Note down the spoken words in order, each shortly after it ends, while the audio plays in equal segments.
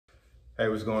Hey,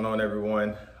 what's going on,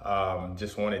 everyone?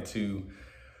 Just wanted to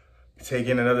take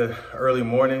in another early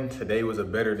morning. Today was a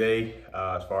better day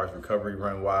as far as recovery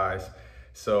run wise.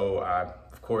 So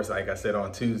of course, like I said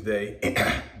on Tuesday,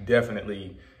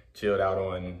 definitely chilled out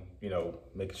on,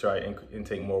 making sure I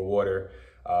intake more water,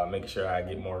 making sure I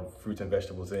get more fruits and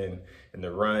vegetables in. And the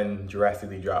run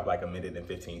drastically dropped like 1 minute and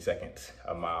 15 seconds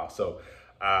a mile. So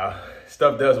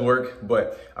stuff does work,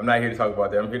 but I'm not here to talk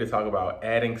about that. I'm here to talk about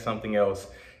adding something else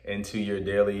into your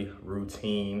daily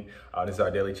routine. This is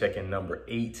our daily check-in number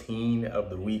 18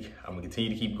 of the week. I'm gonna continue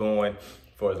to keep going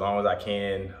for as long as I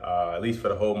can, at least for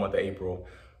the whole month of April.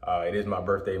 It is my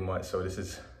birthday month, so this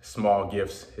is small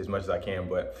gifts as much as I can.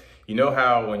 But you know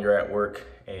how when you're at work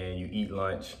and you eat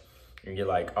lunch and you're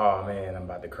like, oh man, I'm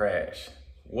about to crash.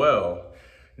 Well,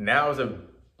 now is a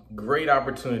great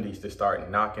opportunity to start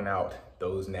knocking out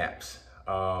those naps.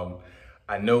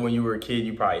 I know when you were a kid,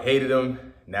 you probably hated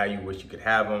them. Now you wish you could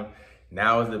have them.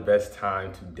 Now is the best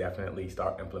time to definitely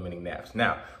start implementing naps.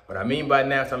 Now, what I mean by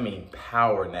naps, I mean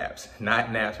power naps,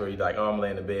 not naps where you're like, oh, I'm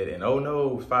laying in bed and oh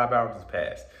no, 5 hours has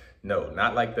passed. No,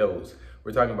 not like those.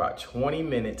 We're talking about 20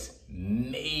 minutes,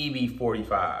 maybe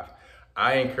 45.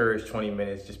 I encourage 20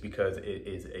 minutes just because it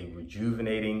is a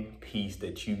rejuvenating piece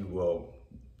that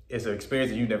it's an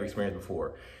experience that you've never experienced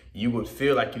before. You would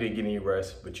feel like you didn't get any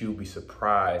rest, but you would be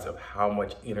surprised of how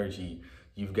much energy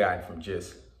you've gotten from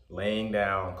just laying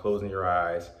down, closing your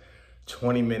eyes,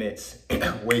 20 minutes,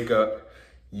 wake up,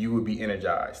 you would be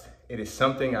energized. It is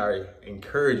something I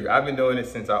encourage you. I've been doing it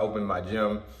since I opened my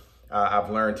gym. I've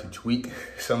learned to tweak.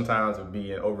 Sometimes of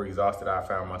being overexhausted, I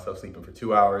found myself sleeping for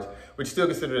 2 hours, which is still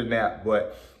considered a nap,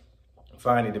 but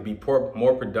finding to be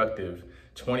more productive.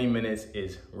 20 minutes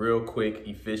is real quick,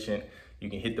 efficient. You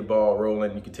can hit the ball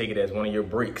rolling. You can take it as one of your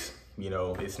breaks.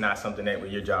 It's not something that where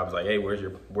your job is like, hey,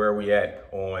 where are we at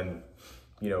on,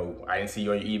 I didn't see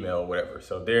you on your email or whatever.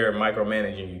 So they're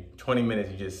micromanaging you. 20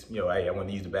 minutes, you just, hey, I want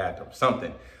to use the bathroom,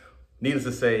 something. Needless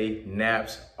to say,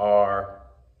 naps are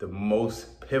the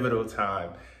most pivotal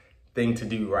thing to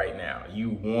do right now. You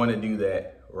want to do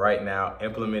that right now.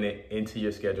 Implement it into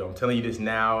your schedule. I'm telling you this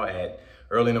now at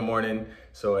early in the morning,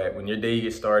 so that when your day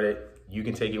gets started, you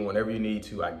can take it whenever you need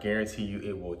to. I guarantee you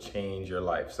it will change your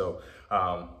life. So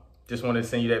just wanted to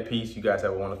send you that piece. You guys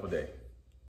have a wonderful day.